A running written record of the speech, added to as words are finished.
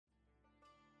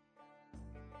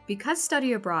Because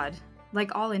study abroad,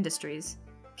 like all industries,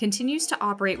 continues to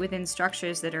operate within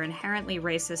structures that are inherently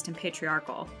racist and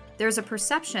patriarchal, there's a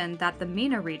perception that the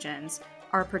MENA regions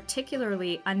are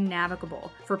particularly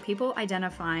unnavigable for people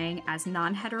identifying as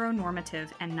non-heteronormative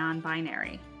and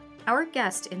non-binary. Our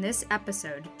guest in this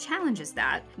episode challenges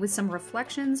that with some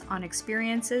reflections on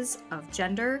experiences of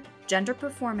gender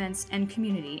performance, and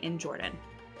community in Jordan.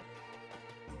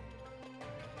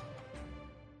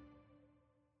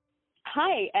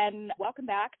 Hi, and welcome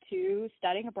back to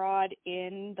Studying Abroad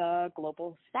in the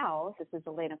Global South. This is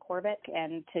Elena Korbick,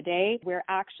 and today we're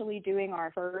actually doing our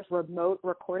first remote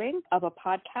recording of a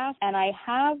podcast. And I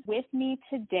have with me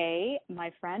today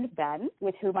my friend Ben,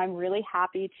 with whom I'm really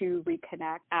happy to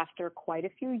reconnect after quite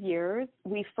a few years.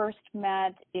 We first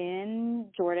met in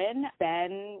Jordan.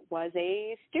 Ben was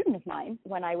a student of mine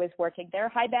when I was working there.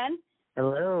 Hi, Ben.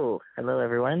 Hello. Hello,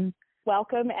 everyone.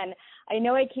 Welcome. And I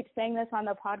know I keep saying this on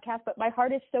the podcast, but my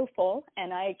heart is so full,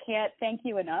 and I can't thank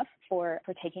you enough for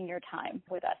taking your time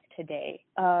with us today.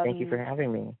 Thank you for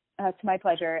having me. It's my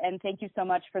pleasure. And thank you so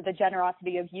much for the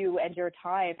generosity of you and your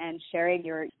time and sharing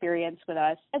your experience with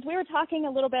us. As we were talking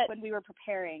a little bit when we were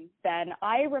preparing, Ben,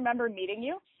 I remember meeting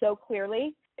you so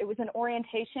clearly. It was an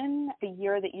orientation the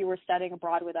year that you were studying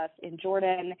abroad with us in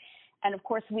Jordan. And of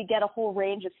course, we get a whole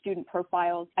range of student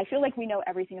profiles. I feel like we know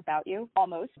everything about you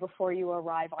almost before you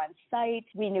arrive on site.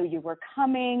 We knew you were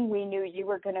coming. We knew you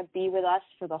were going to be with us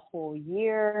for the whole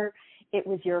year. It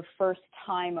was your first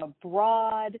time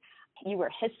abroad. You were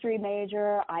a history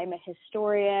major. I'm a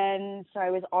historian. So I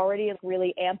was already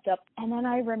really amped up. And then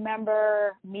I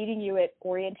remember meeting you at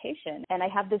orientation. And I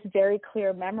have this very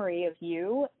clear memory of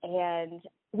you. And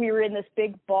we were in this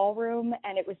big ballroom,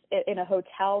 and it was in a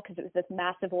hotel because it was this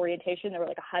massive orientation. There were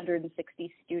like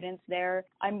 160 students there.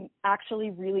 I'm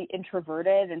actually really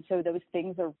introverted, and so those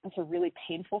things are really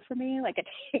painful for me. Like, it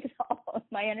takes all of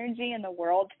my energy in the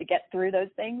world to get through those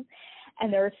things.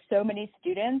 And there are so many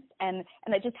students, and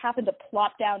I just happened to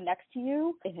plop down next to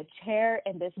you in a chair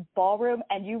in this ballroom,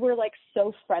 and you were like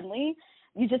so friendly.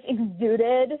 You just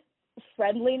exuded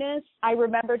friendliness. I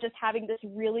remember just having this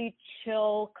really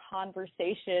chill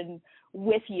conversation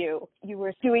with you. You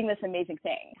were doing this amazing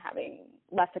thing, having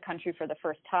left the country for the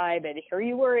first time, and here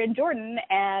you were in Jordan,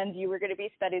 and you were going to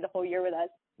be studying the whole year with us.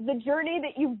 The journey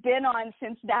that you've been on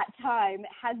since that time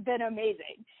has been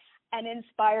amazing and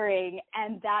inspiring,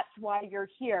 and that's why you're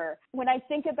here. When I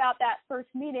think about that first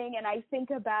meeting and I think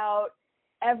about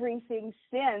everything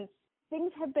since,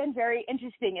 things have been very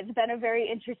interesting. It's been a very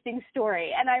interesting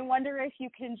story. And I wonder if you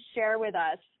can share with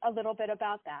us a little bit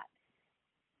about that.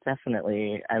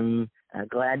 Definitely. I'm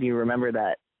glad you remember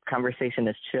that conversation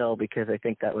as chill, because I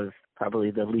think that was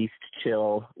probably the least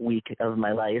chill week of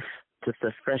my life. Just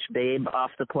a fresh babe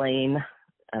off the plane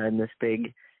in this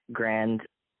big, grand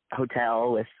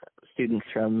hotel with students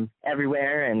from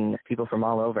everywhere and people from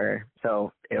all over.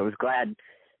 So I was glad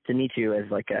to meet you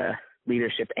as like a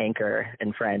leadership anchor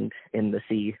and friend in the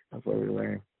sea of where we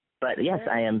were. But yes,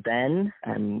 I am Ben.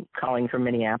 I'm calling from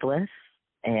Minneapolis.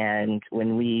 And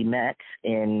when we met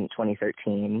in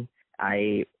 2013,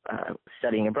 I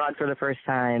studying abroad for the first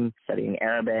time, studying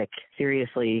Arabic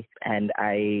seriously, and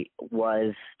I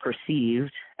was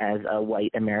perceived as a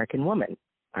white American woman.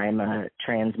 I'm a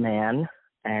trans man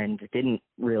and didn't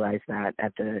realize that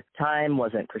at the time,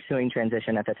 wasn't pursuing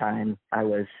transition at the time. I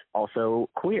was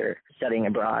also queer, studying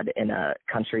abroad in a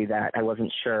country that I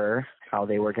wasn't sure how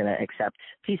they were going to accept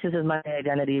pieces of my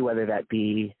identity, whether that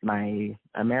be my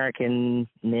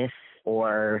Americanness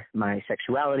or my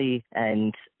sexuality.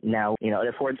 And now, it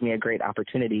affords me a great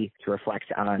opportunity to reflect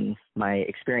on my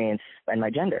experience and my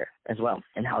gender as well,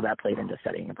 and how that played into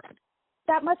studying abroad.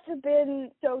 That must have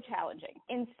been so challenging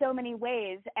in so many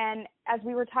ways. And as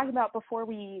we were talking about before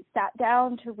we sat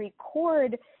down to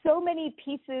record, so many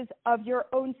pieces of your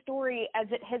own story as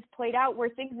it has played out were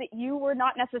things that you were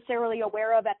not necessarily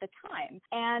aware of at the time.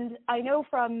 And I know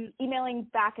from emailing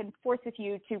back and forth with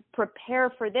you to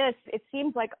prepare for this, it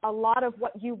seems like a lot of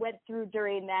what you went through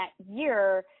during that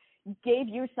year gave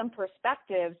you some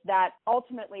perspectives that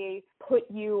ultimately put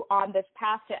you on this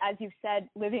path to, as you said,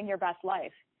 living your best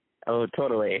life. Oh,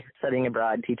 totally. Studying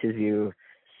abroad teaches you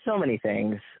so many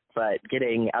things, but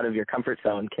getting out of your comfort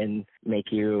zone can make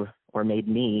you, or made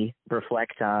me,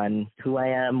 reflect on who I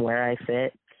am, where I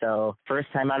fit. So first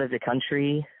time out of the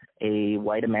country, a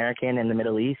white American in the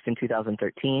Middle East in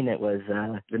 2013. It was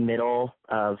the middle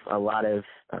of a lot of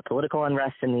political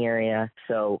unrest in the area.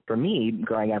 So for me,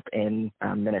 growing up in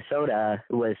Minnesota,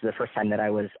 it was the first time that I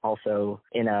was also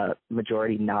in a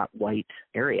majority not white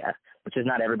area, which is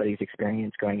not everybody's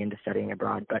experience going into studying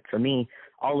abroad. But for me,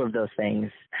 all of those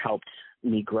things helped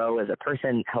me grow as a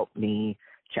person, helped me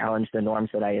challenge the norms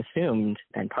that I assumed.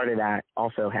 And part of that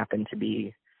also happened to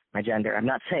be my gender. I'm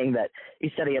not saying that you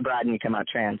study abroad and you come out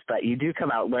trans, but you do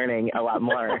come out learning a lot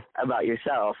more about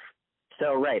yourself.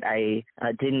 So, right, I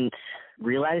didn't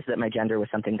realize that my gender was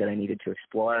something that I needed to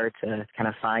explore to kind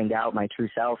of find out my true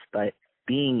self, but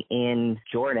being in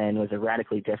Jordan was a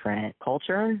radically different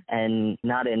culture, and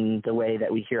not in the way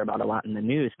that we hear about a lot in the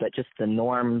news, but just the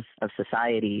norms of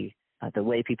society, the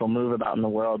way people move about in the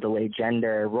world, the way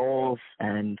gender roles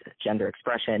and gender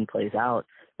expression plays out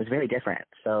was very different.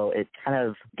 So it kind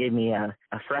of gave me a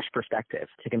fresh perspective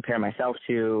to compare myself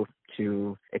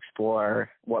to explore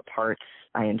what parts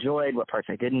I enjoyed, what parts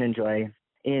I didn't enjoy.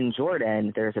 In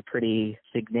Jordan, there's a pretty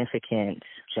significant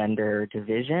gender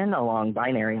division along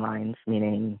binary lines,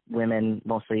 meaning women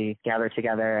mostly gather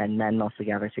together and men mostly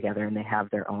gather together, and they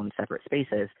have their own separate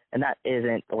spaces. And that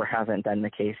isn't or hasn't been the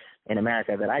case in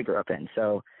America that I grew up in.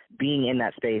 So being in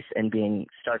that space and being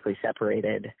starkly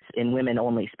separated in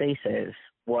women-only spaces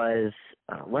was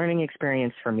a learning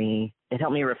experience for me. It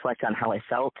helped me reflect on how I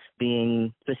felt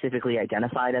being specifically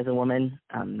identified as a woman.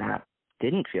 That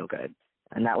didn't feel good.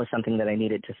 And that was something that I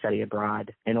needed to study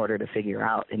abroad in order to figure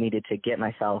out. I needed to get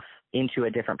myself into a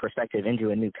different perspective, into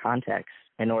a new context,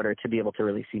 in order to be able to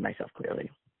really see myself clearly.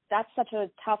 That's such a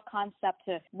tough concept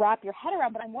to wrap your head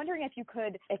around, but I'm wondering if you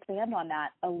could expand on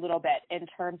that a little bit in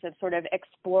terms of sort of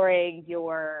exploring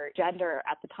your gender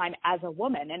at the time as a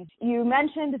woman. And you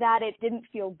mentioned that it didn't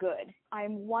feel good.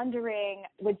 I'm wondering,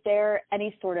 was there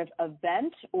any sort of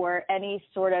event or any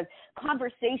sort of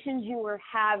conversations you were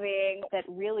having that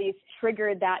really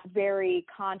triggered that very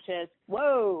conscious,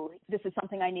 whoa, this is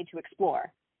something I need to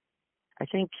explore? I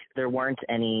think there weren't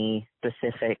any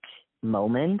specific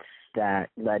moments that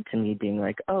led to me being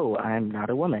like, oh, I'm not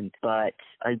a woman, but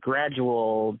a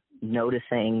gradual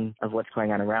noticing of what's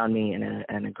going on around me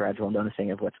and a gradual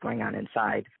noticing of what's going on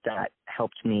inside that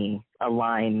helped me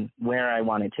align where I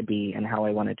wanted to be and how I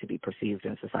wanted to be perceived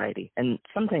in society. And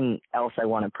something else I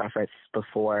want to preface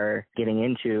before getting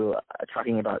into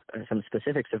talking about some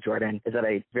specifics of Jordan is that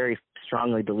I very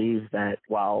strongly believe that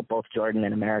while both Jordan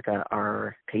and America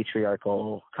are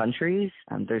patriarchal countries,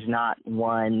 there's not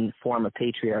one form of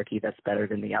patriarchy that's better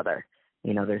than the other.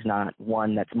 You know, there's not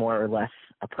one that's more or less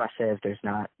oppressive. There's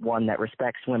not one that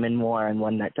respects women more and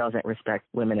one that doesn't respect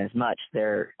women as much.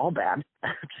 They're all bad.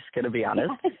 I'm just going to be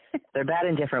honest. They're bad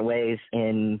in different ways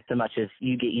in so much as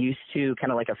you get used to,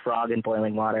 kind of like a frog in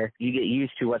boiling water, you get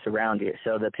used to what's around you.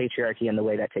 So the patriarchy and the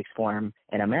way that takes form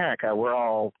in America, we're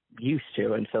all used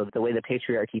to. And so the way the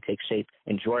patriarchy takes shape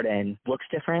in Jordan looks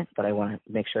different, but I want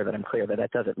to make sure that I'm clear that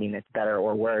that doesn't mean it's better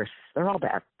or worse. They're all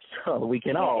bad. So we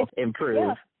can all improve.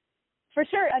 Yeah. For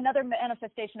sure, another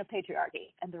manifestation of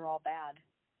patriarchy, and they're all bad.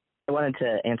 I wanted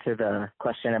to answer the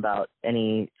question about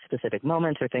any specific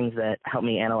moments or things that help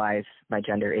me analyze my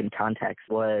gender in context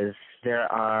was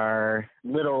there are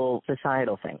little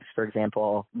societal things. For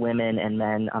example, women and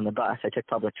men on the bus. I took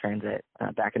public transit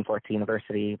back and forth to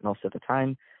university most of the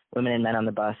time. Women and men on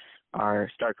the bus are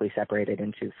starkly separated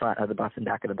into front of the bus and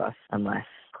back of the bus unless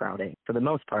crowding. For the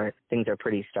most part, things are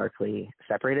pretty starkly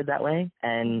separated that way.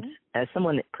 And as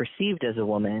someone perceived as a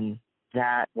woman,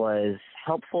 that was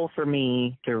helpful for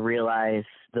me to realize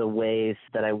the ways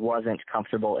that I wasn't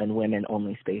comfortable in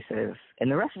women-only spaces in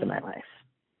the rest of my life.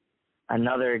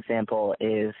 Another example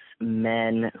is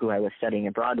men who I was studying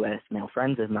abroad with, male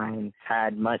friends of mine,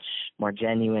 had much more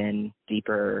genuine,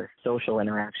 deeper social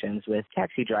interactions with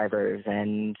taxi drivers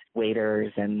and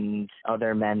waiters and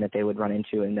other men that they would run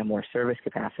into in the more service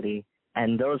capacity.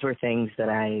 And those were things that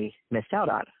I missed out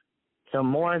on. So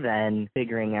more than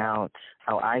figuring out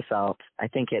how I felt, I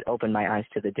think it opened my eyes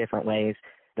to the different ways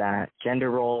that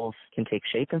gender roles can take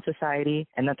shape in society,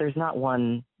 and that there's not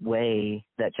one way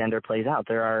that gender plays out.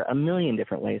 There are a million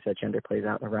different ways that gender plays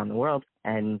out around the world,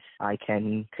 and I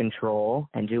can control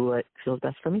and do what feels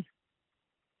best for me.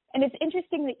 And it's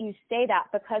interesting that you say that,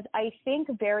 because I think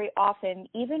very often,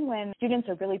 even when students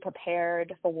are really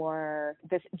prepared for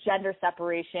this gender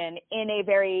separation in a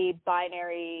very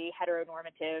binary,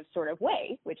 heteronormative sort of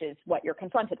way, which is what you're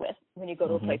confronted with when you go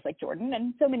to a place like Jordan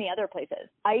and so many other places,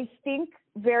 I think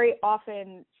very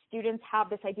often students have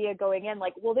this idea going in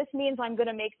like, well, this means I'm going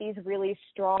to make these really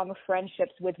strong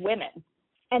friendships with women.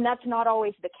 And that's not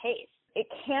always the case. it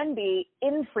can be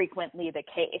infrequently the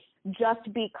case just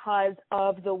because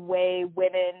of the way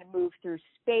women move through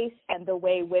space and the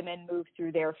way women move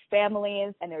through their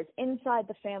families. And there's inside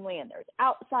the family and there's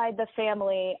outside the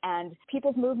family. And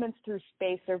people's movements through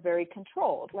space are very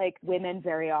controlled. Like women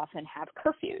very often have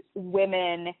curfews.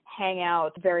 Women hang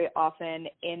out very often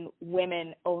in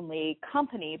women-only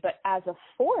company. But as a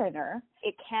foreigner,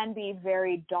 it can be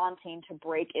very daunting to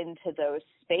break into those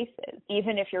spaces,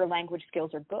 even if your language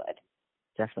skills are good.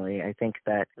 Definitely. I think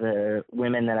that the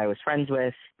women that I was friends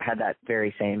with had that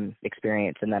very same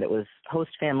experience, and that it was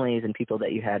host families and people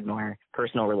that you had more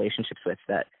personal relationships with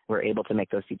that were able to make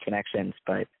those deep connections.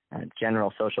 But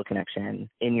general social connection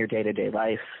in your day-to-day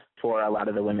life for a lot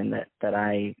of the women that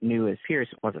I knew as peers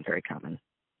wasn't very common.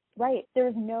 Right.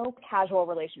 There's no casual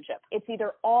relationship. It's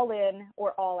either all in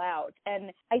or all out.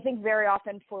 And I think very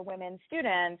often for women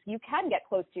students, you can get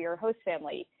close to your host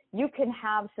family. You can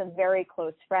have some very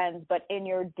close friends, but in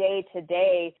your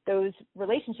day-to-day, those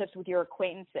relationships with your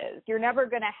acquaintances, you're never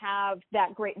going to have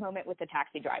that great moment with the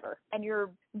taxi driver. And you're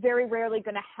very rarely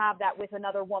going to have that with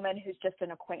another woman who's just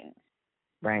an acquaintance.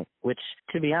 Right. Which,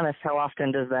 to be honest, how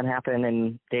often does that happen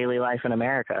in daily life in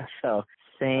America? So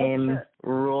same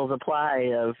rules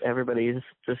apply of everybody's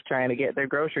just trying to get their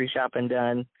grocery shopping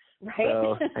done. Right.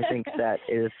 So I think that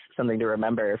is something to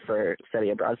remember for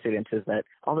study abroad students, is that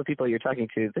all the people you're talking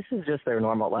to, this is just their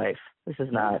normal life. This is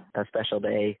not a special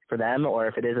day for them, or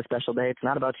if it is a special day, it's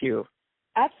not about you.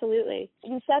 Absolutely.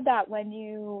 You said that when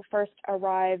you first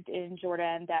arrived in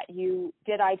Jordan that you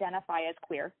did identify as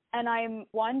queer. And I'm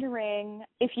wondering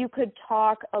if you could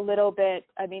talk a little bit,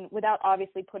 I mean, without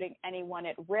obviously putting anyone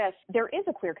at risk, there is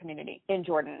a queer community in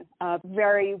Jordan, a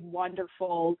very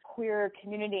wonderful queer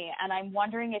community. And I'm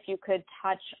wondering if you could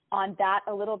touch on that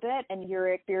a little bit and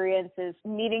your experiences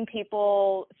meeting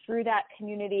people through that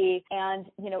community, and,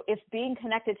 you know, if being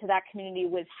connected to that community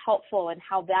was helpful and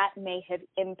how that may have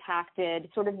impacted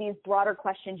sort of these broader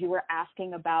questions you were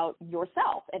asking about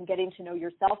yourself and getting to know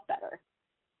yourself better.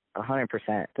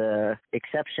 100%. The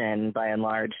exception, by and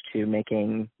large, to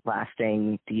making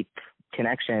lasting, deep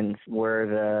connections were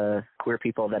the queer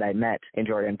people that I met in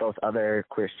Jordan, both other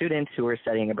queer students who were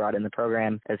studying abroad in the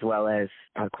program, as well as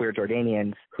queer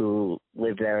Jordanians who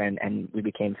lived there, and we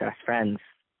became fast friends.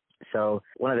 So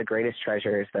one of the greatest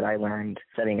treasures that I learned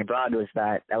studying abroad was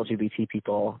that LGBT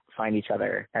people find each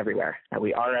other everywhere, that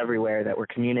we are everywhere, that we're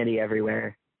community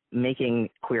everywhere. Making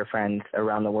queer friends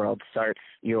around the world starts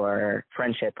your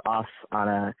friendship off on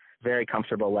a very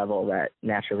comfortable level that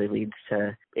naturally leads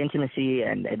to intimacy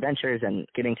and adventures and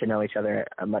getting to know each other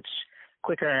much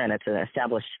quicker, and it's an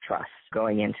established trust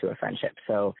going into a friendship.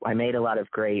 So I made a lot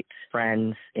of great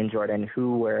friends in Jordan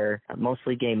who were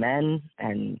mostly gay men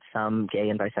and some gay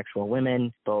and bisexual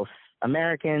women, both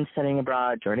Americans studying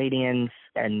abroad, Jordanians,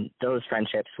 and those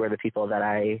friendships were the people that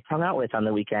I hung out with on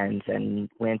the weekends and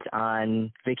went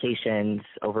on vacations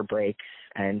over breaks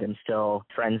and am still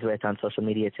friends with on social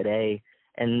media today.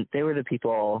 And they were the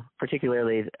people,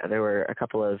 particularly there were a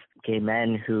couple of gay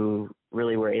men who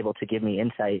really were able to give me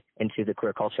insight into the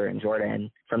queer culture in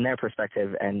Jordan from their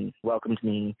perspective and welcomed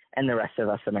me and the rest of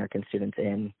us American students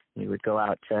in. We would go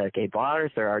out to gay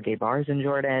bars. There are gay bars in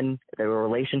Jordan. There were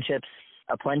relationships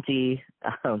aplenty,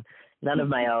 none of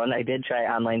my own. I did try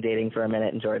online dating for a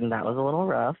minute in Jordan. That was a little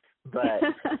rough, but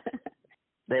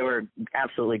they were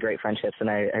absolutely great friendships, and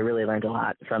I really learned a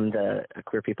lot from the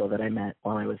queer people that I met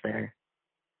while I was there.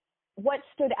 What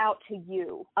stood out to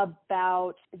you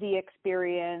about the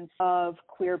experience of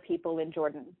queer people in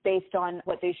Jordan based on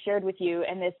what they shared with you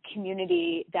and this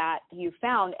community that you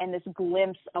found and this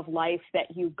glimpse of life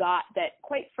that you got that,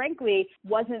 quite frankly,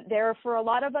 wasn't there for a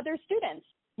lot of other students?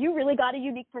 You really got a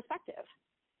unique perspective.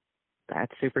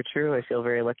 That's super true. I feel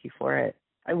very lucky for it.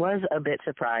 I was a bit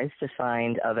surprised to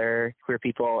find other queer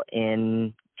people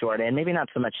in Jordan, maybe not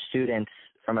so much students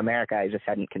from America, I just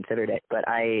hadn't considered it, but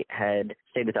I had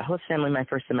stayed with a host family my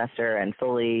first semester and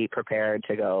fully prepared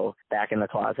to go back in the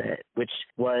closet, which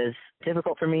was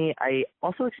difficult for me. I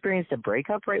also experienced a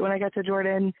breakup right when I got to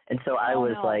Jordan, and so I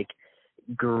was like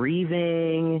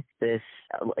grieving this,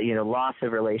 loss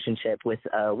of relationship with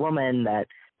a woman that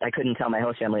I couldn't tell my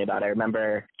host family about. I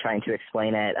remember trying to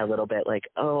explain it a little bit like,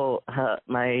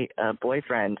 my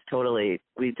boyfriend, totally,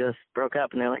 we just broke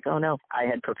up. And they're like, oh, no. I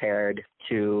had prepared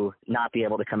to not be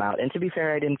able to come out. And to be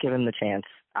fair, I didn't give him the chance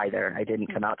either. I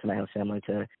didn't come out to my host family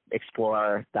to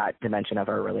explore that dimension of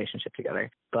our relationship together.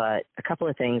 But a couple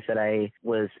of things that I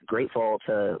was grateful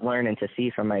to learn and to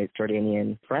see from my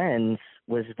Jordanian friends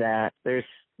was that there's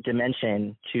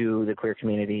dimension to the queer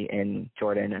community in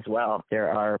Jordan as well. There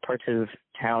are parts of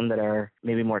town that are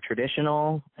maybe more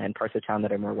traditional and parts of town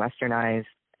that are more westernized.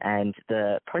 And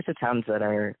the parts of towns that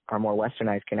are more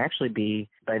westernized can actually be,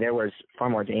 by their words, far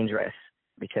more dangerous,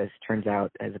 because it turns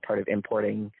out as a part of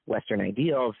importing Western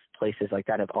ideals, places like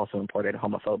that have also imported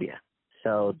homophobia.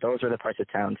 So those were the parts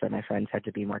of towns that my friends had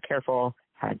to be more careful,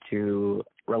 had to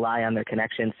rely on their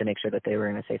connections to make sure that they were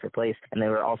in a safer place, and they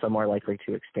were also more likely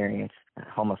to experience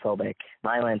homophobic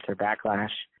violence or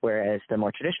backlash, whereas the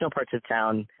more traditional parts of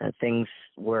town, things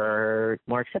were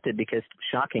more accepted because,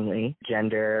 shockingly,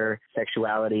 gender,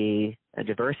 sexuality,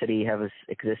 diversity have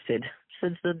existed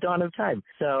since the dawn of time.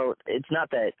 So it's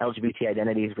not that LGBT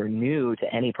identities were new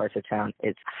to any parts of town,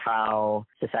 it's how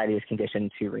society is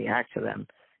conditioned to react to them.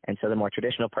 And so the more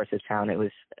traditional parts of town, it was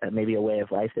maybe a way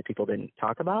of life that people didn't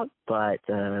talk about, but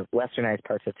the westernized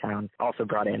parts of town also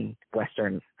brought in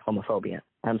Western homophobia.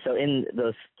 So in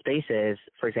those spaces,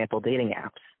 for example, dating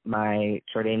apps, my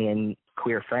Jordanian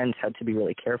queer friends had to be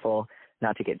really careful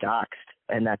not to get doxxed,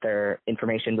 and that their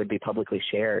information would be publicly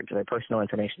shared, their personal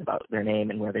information about their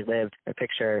name and where they lived, their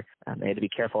picture. They had to be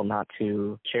careful not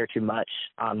to share too much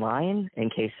online in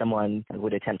case someone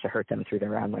would attempt to hurt them through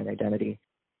their online identity.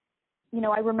 You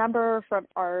know, I remember from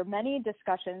our many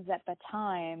discussions at the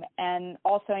time, and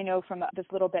also I know from this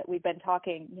little bit we've been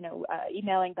talking,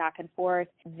 emailing back and forth,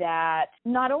 that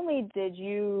not only did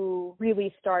you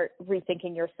really start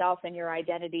rethinking yourself and your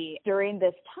identity during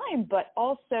this time, but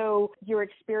also your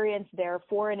experience there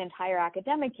for an entire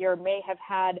academic year may have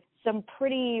had some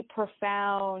pretty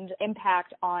profound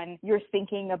impact on your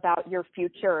thinking about your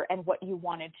future and what you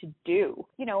wanted to do.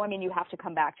 You have to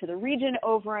come back to the region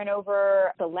over and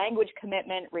over. The language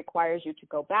commitment requires you to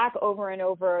go back over and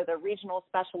over. The regional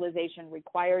specialization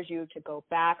requires you to go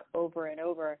back over and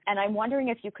over. And I'm wondering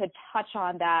if you could touch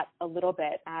on that a little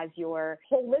bit, as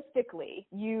holistically,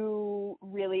 you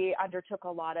really undertook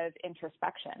a lot of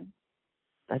introspection.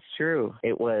 That's true.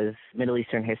 It was Middle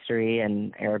Eastern history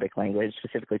and Arabic language,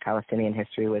 specifically Palestinian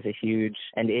history, was a huge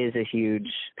and is a huge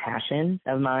passion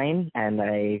of mine. And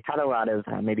I had a lot of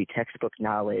maybe textbook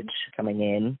knowledge coming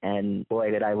in. And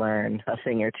boy, did I learn a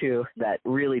thing or two that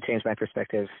really changed my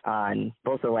perspective on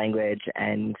both the language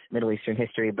and Middle Eastern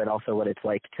history, but also what it's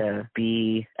like to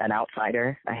be an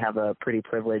outsider. I have a pretty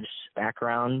privileged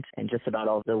background in just about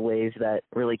all the ways that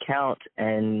really count,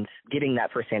 and getting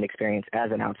that firsthand experience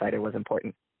as an outsider was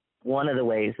important. One of the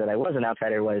ways that I was an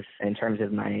outsider was in terms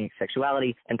of my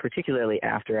sexuality, and particularly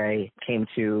after I came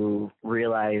to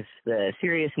realize the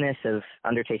seriousness of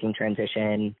undertaking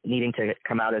transition, needing to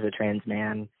come out as a trans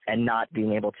man, and not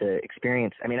being able to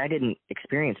experience, I didn't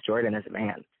experience Jordan as a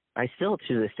man. I still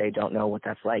to this day don't know what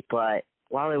that's like, but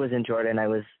while I was in Jordan, I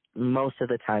was most of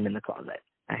the time in the closet.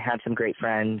 I had some great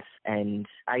friends, and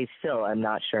I still am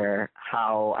not sure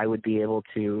how I would be able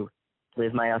to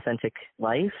live my authentic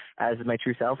life as my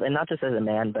true self, and not just as a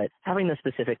man, but having the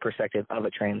specific perspective of a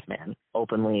trans man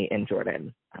openly in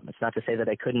Jordan. It's not to say that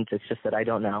I couldn't, it's just that I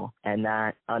don't know, and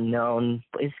that unknown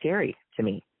is scary to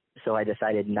me. So I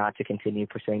decided not to continue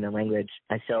pursuing the language.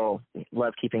 I still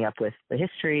love keeping up with the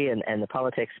history and the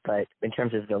politics, but in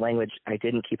terms of the language, I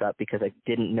didn't keep up because I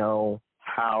didn't know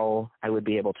how I would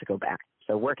be able to go back.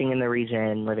 So working in the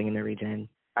region, living in the region,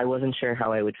 I wasn't sure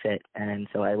how I would fit, and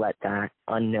so I let that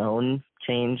unknown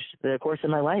change the course of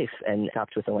my life and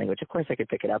stopped with the language. Of course, I could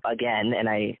pick it up again, and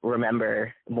I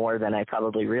remember more than I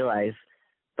probably realized,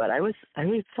 but I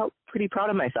felt pretty proud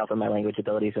of myself and my language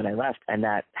abilities when I left, and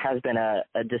that has been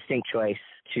a distinct choice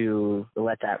to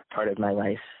let that part of my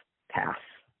life pass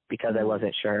because I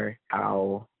wasn't sure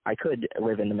how I could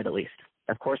live in the Middle East.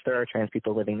 Of course, there are trans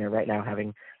people living there right now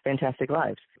having fantastic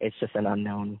lives. It's just an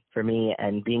unknown for me,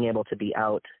 and being able to be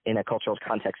out in a cultural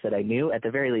context that I knew, at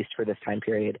the very least for this time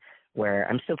period, where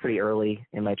I'm still pretty early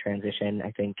in my transition,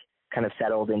 I think kind of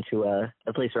settled into a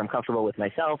place where I'm comfortable with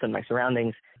myself and my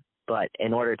surroundings. But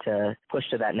in order to push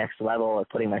to that next level of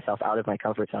putting myself out of my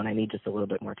comfort zone, I need just a little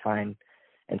bit more time.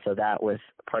 And so that was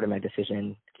part of my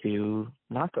decision to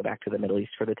not go back to the Middle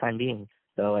East for the time being.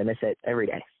 So I miss it every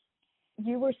day.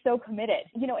 You were so committed,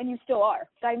 and you still are.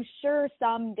 I'm sure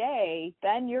someday,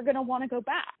 then you're going to want to go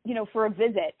back, for a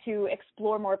visit to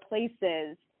explore more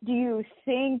places. Do you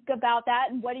think about that?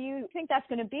 And what do you think that's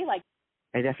going to be like?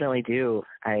 I definitely do.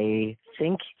 I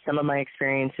think some of my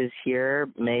experiences here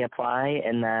may apply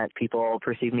in that people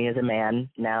perceive me as a man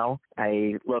now.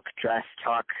 I look, dress,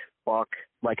 talk, walk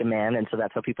like a man, and so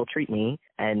that's how people treat me,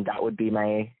 and that would be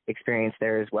my experience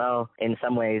there as well. In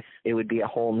some ways, it would be a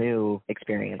whole new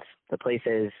experience. The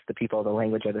places, the people, the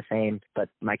language are the same, but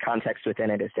my context within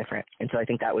it is different. And so I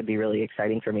think that would be really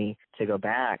exciting for me to go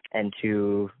back and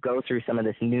to go through some of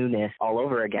this newness all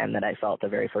over again that I felt the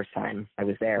very first time I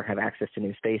was there, have access to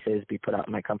new spaces, be put out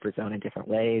in my comfort zone in different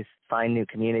ways, find new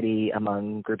community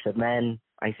among groups of men,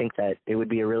 I think that it would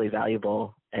be a really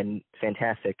valuable and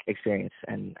fantastic experience,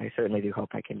 and I certainly do hope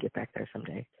I can get back there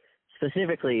someday.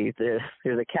 Specifically, there's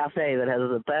a cafe that has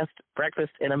the best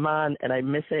breakfast in Amman, and I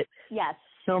miss it Yes.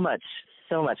 so much,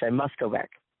 so much. I must go back.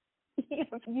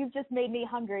 You've just made me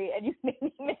hungry, and you've made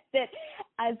me miss it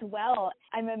as well.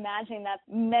 I'm imagining that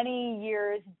many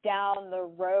years down the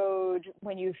road,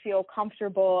 when you feel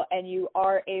comfortable and you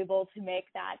are able to make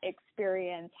that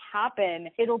experience happen,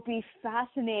 it'll be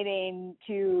fascinating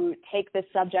to take this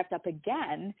subject up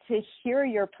again, to hear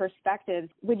your perspectives.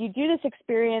 When you do this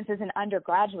experience as an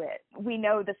undergraduate, we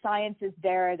know the science is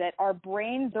there, that our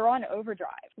brains are on overdrive.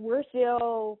 We're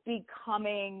still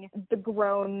becoming the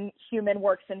grown human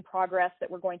works in progress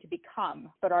that we're going to become,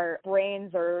 but our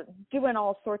brains are doing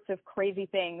all sorts of crazy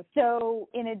things. So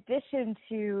in addition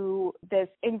to this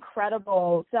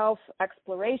incredible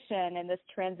self-exploration and this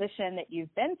transition that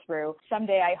you've been through,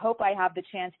 someday I hope I have the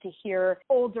chance to hear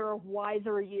older,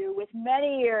 wiser you with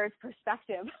many years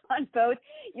perspective on both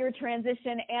your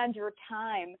transition and your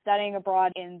time studying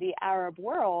abroad in the Arab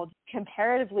world.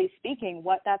 Comparatively speaking,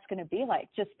 what that's going to be like.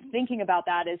 Just thinking about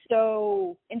that is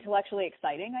so intellectually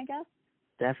exciting, I guess.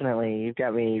 Definitely. You've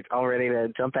got me all ready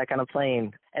to jump back on a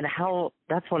plane. And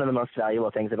that's one of the most valuable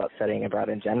things about studying abroad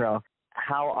in general.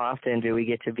 How often do we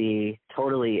get to be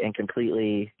totally and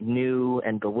completely new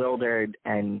and bewildered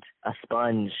and a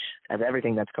sponge of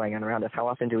everything that's going on around us? How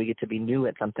often do we get to be new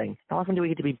at something? How often do we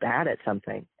get to be bad at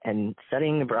something? And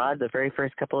studying abroad, the very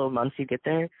first couple of months you get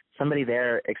there, somebody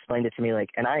there explained it to me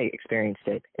and I experienced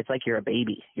it. It's like you're a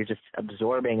baby. You're just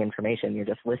absorbing information. You're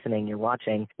just listening. You're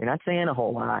watching. You're not saying a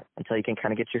whole lot until you can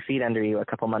kind of get your feet under you a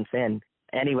couple months in.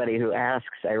 Anybody who asks,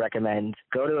 I recommend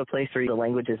go to a place where the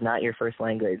language is not your first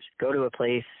language. Go to a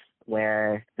place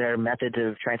where their methods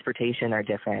of transportation are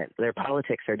different, their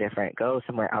politics are different. Go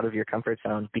somewhere out of your comfort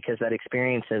zone, because that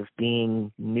experience of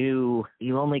being new,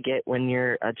 you only get when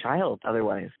you're a child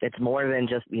otherwise. It's more than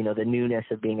just, the newness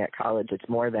of being at college. It's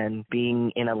more than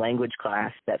being in a language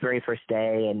class that very first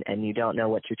day and you don't know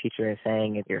what your teacher is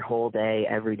saying your whole day,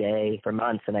 every day for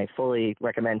months. And I fully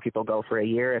recommend people go for a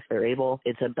year if they're able.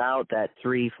 It's about that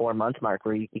 3-4 month mark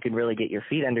where you can really get your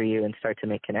feet under you and start to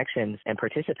make connections and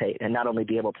participate, and not only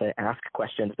be able to ask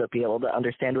questions, but be able to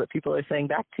understand what people are saying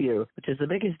back to you, which is the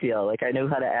biggest deal. I knew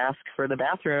how to ask for the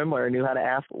bathroom or knew how to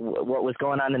ask what was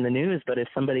going on in the news, but if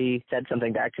somebody said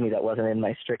something back to me that wasn't in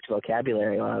my strict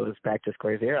vocabulary, well, I was back to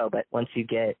square zero. But once you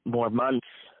get more months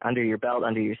under your belt,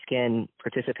 under your skin,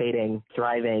 participating,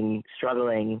 thriving,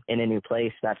 struggling in a new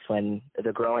place, that's when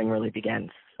the growing really begins.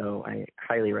 So I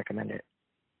highly recommend it.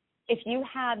 If you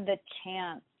had the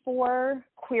chance for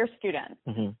queer students,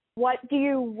 mm-hmm. What do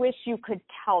you wish you could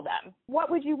tell them? What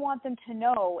would you want them to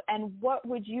know? And what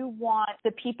would you want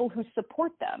the people who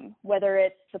support them, whether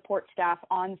it's support staff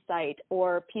on site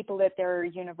or people at their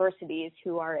universities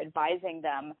who are advising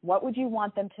them, what would you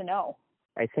want them to know?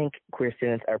 I think queer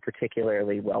students are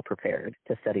particularly well prepared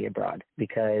to study abroad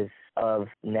because of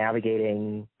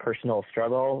navigating personal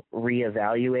struggle,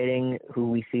 reevaluating who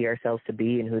we see ourselves to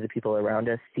be and who the people around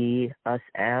us see us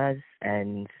as,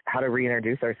 and how to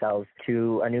reintroduce ourselves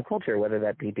to a new culture, whether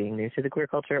that be being new to the queer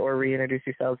culture or reintroduce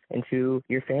yourselves into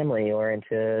your family or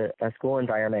into a school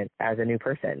environment as a new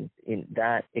person.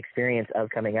 That experience of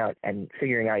coming out and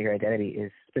figuring out your identity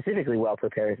is specifically well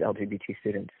prepared as LGBT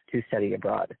students to study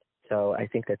abroad. So I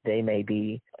think that they may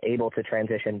be able to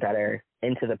transition better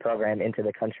into the program, into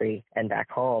the country, and back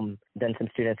home than some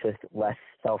students with less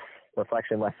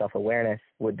self-reflection, less self-awareness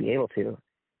would be able to.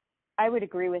 I would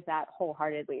agree with that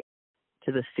wholeheartedly.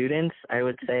 To the students, I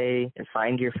would say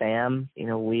find your fam.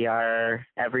 We are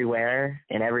everywhere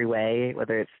in every way,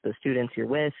 whether it's the students you're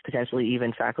with, potentially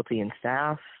even faculty and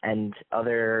staff, and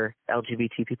other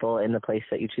LGBT people in the place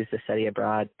that you choose to study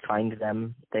abroad. Find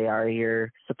them. They are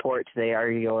your support. They are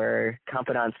your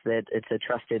confidants, that it's a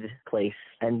trusted place.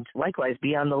 And likewise,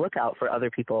 be on the lookout for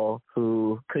other people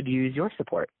who could use your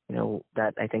support.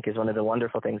 That I think is one of the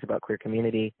wonderful things about queer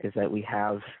community is that we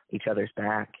have each other's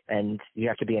back, and you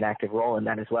have to be an active role in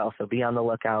that as well. So be on the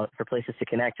lookout for places to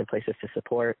connect and places to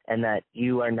support, and that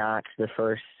you are not the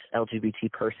first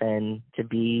LGBT person to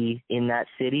be in that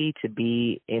city, to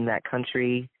be in that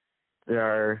country. There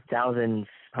are thousands,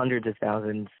 hundreds of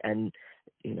thousands, and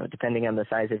depending on the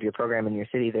size of your program in your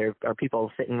city, there are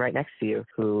people sitting right next to you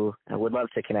who would love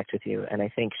to connect with you. And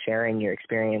I think sharing your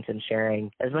experience and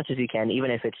sharing as much as you can, even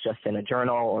if it's just in a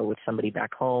journal or with somebody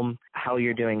back home, how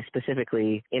you're doing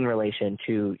specifically in relation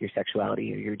to your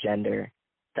sexuality or your gender,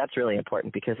 That's really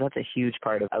important because that's a huge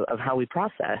part of how we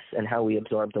process and how we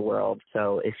absorb the world.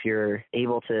 So if you're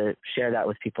able to share that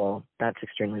with people, that's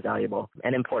extremely valuable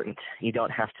and important. You don't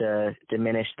have to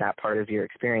diminish that part of your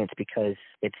experience because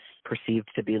it's perceived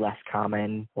to be less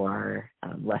common or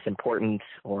less important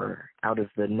or out of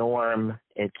the norm.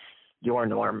 It's your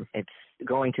norm. It's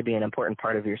going to be an important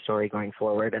part of your story going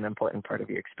forward, an important part of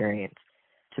your experience.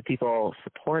 To people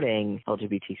supporting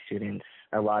LGBT students,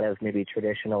 a lot of maybe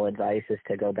traditional advice is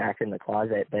to go back in the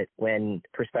closet. But when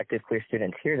prospective queer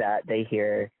students hear that, they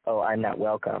hear, oh, I'm not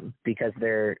welcome, because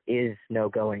there is no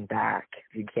going back.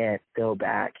 You can't go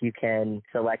back. You can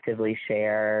selectively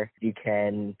share. You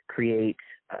can create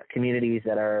communities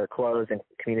that are closed and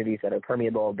communities that are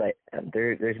permeable, but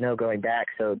there's no going back.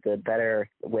 So the better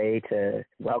way to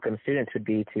welcome students would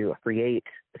be to create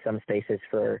some spaces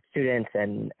for students.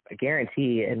 And I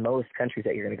guarantee in most countries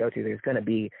that you're going to go to, there's going to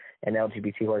be an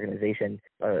LGBT organization,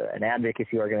 an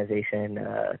advocacy organization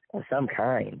of some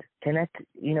kind. Connect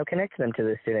them to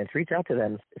the students, reach out to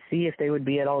them, see if they would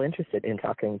be at all interested in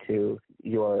talking to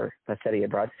your study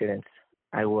abroad students.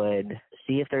 I would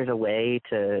see if there's a way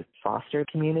to foster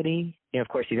community. Of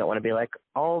course, you don't want to be like,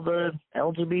 all the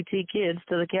LGBT kids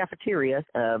to the cafeteria,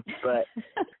 but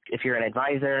if you're an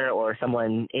advisor or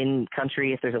someone in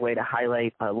country, if there's a way to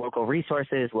highlight local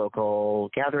resources, local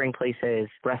gathering places,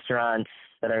 restaurants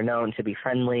that are known to be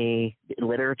friendly,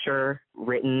 literature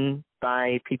written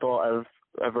by people of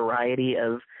a variety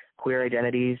of queer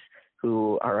identities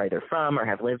who are either from or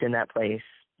have lived in that place,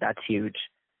 that's huge.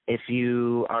 If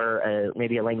you are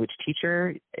maybe a language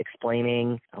teacher,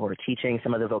 explaining or teaching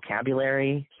some of the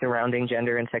vocabulary surrounding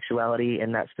gender and sexuality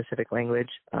in that specific language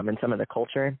and some of the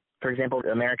culture. For example,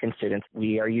 American students,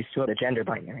 we are used to the gender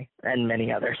binary and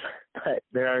many others. But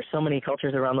there are so many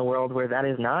cultures around the world where that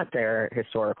is not their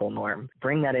historical norm.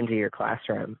 Bring that into your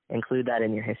classroom. Include that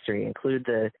in your history. Include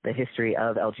the history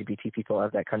of LGBT people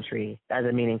of that country as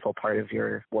a meaningful part of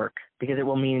your work, because it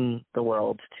will mean the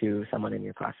world to someone in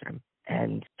your classroom.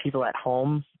 And people at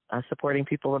home supporting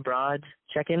people abroad,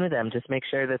 check in with them. Just make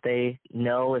sure that they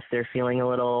know if they're feeling a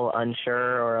little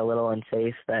unsure or a little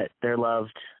unsafe, that they're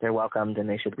loved, they're welcomed, and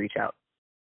they should reach out.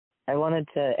 I wanted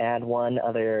to add one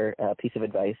other piece of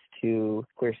advice to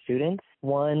queer students.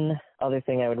 One other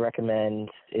thing I would recommend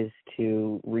is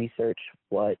to research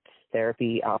what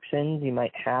therapy options you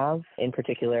might have. In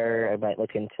particular, I might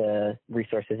look into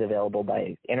resources available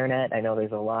by internet. I know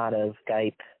there's a lot of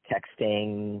Skype,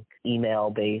 texting,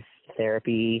 email-based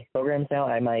therapy programs now.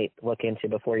 I might look into,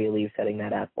 before you leave, setting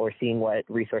that up or seeing what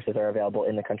resources are available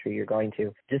in the country you're going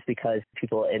to, just because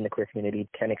people in the queer community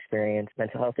can experience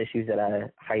mental health issues at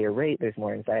a higher rate. There's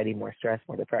more anxiety, more stress,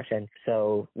 more depression.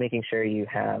 So making sure you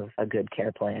have a good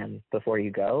care plan before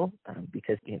you go,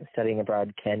 because studying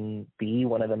abroad can be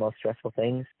one of the most stressful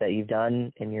things that you've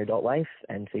done in your adult life.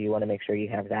 And so you want to make sure you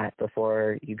have that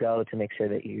before you go, to make sure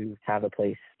that you have a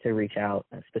place to reach out,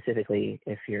 specifically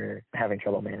if you're having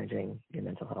trouble managing your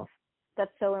mental health.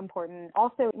 That's so important.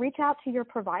 Also, reach out to your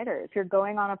providers. If you're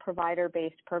going on a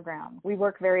provider-based program, we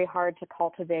work very hard to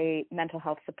cultivate mental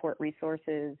health support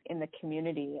resources in the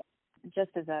community.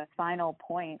 Just as a final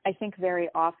point, I think very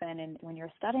often when you're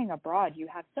studying abroad, you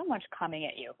have so much coming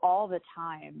at you all the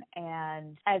time.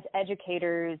 And as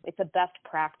educators, it's a best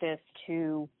practice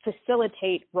to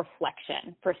facilitate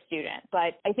reflection for students.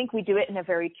 But I think we do it in a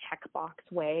very checkbox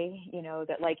way,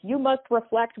 that like, you must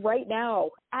reflect right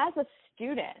now. As a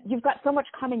student, you've got so much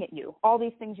coming at you, all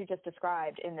these things you just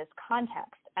described in this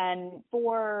context. And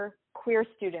for queer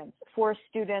students, for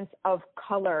students of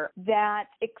color, that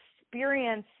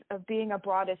experience of being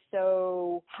abroad is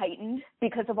so heightened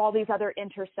because of all these other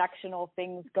intersectional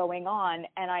things going on.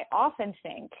 And I often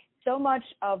think so much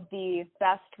of the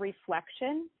best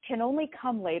reflection can only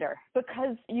come later,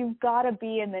 because you've got to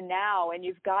be in the now and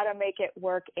you've got to make it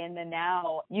work in the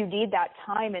now. You need that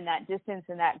time and that distance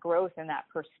and that growth and that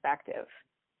perspective.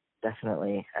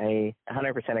 Definitely. I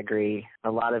 100% agree.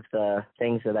 A lot of the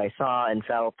things that I saw and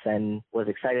felt and was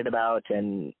excited about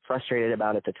and frustrated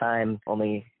about at the time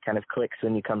only kind of clicks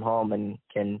when you come home and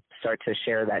can start to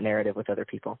share that narrative with other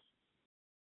people.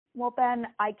 Well, Ben,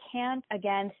 I can't,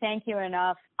 again, thank you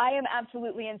enough. I am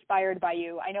absolutely inspired by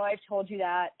you. I know I've told you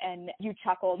that, and you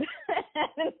chuckled.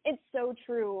 It's so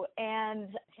true. And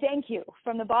thank you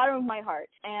from the bottom of my heart,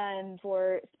 and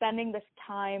for spending this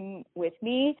time with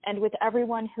me and with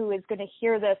everyone who is going to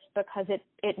hear this, because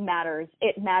it matters.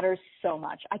 It matters so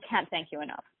much. I can't thank you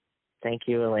enough. Thank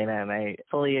you, Elena, and I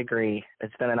fully agree.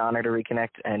 It's been an honor to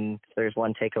reconnect, and if there's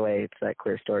one takeaway, it's that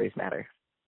queer stories matter.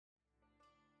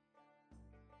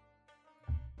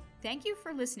 Thank you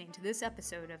for listening to this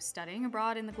episode of Studying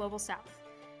Abroad in the Global South.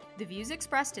 The views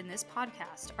expressed in this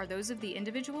podcast are those of the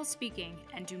individual speaking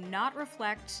and do not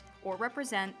reflect or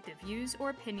represent the views or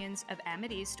opinions of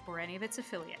AmidEast or any of its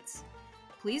affiliates.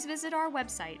 Please visit our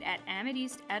website at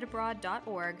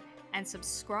amideastabroad.org and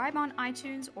subscribe on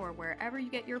iTunes or wherever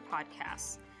you get your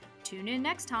podcasts. Tune in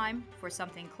next time for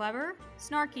something clever,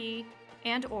 snarky,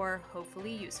 and or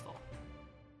hopefully useful.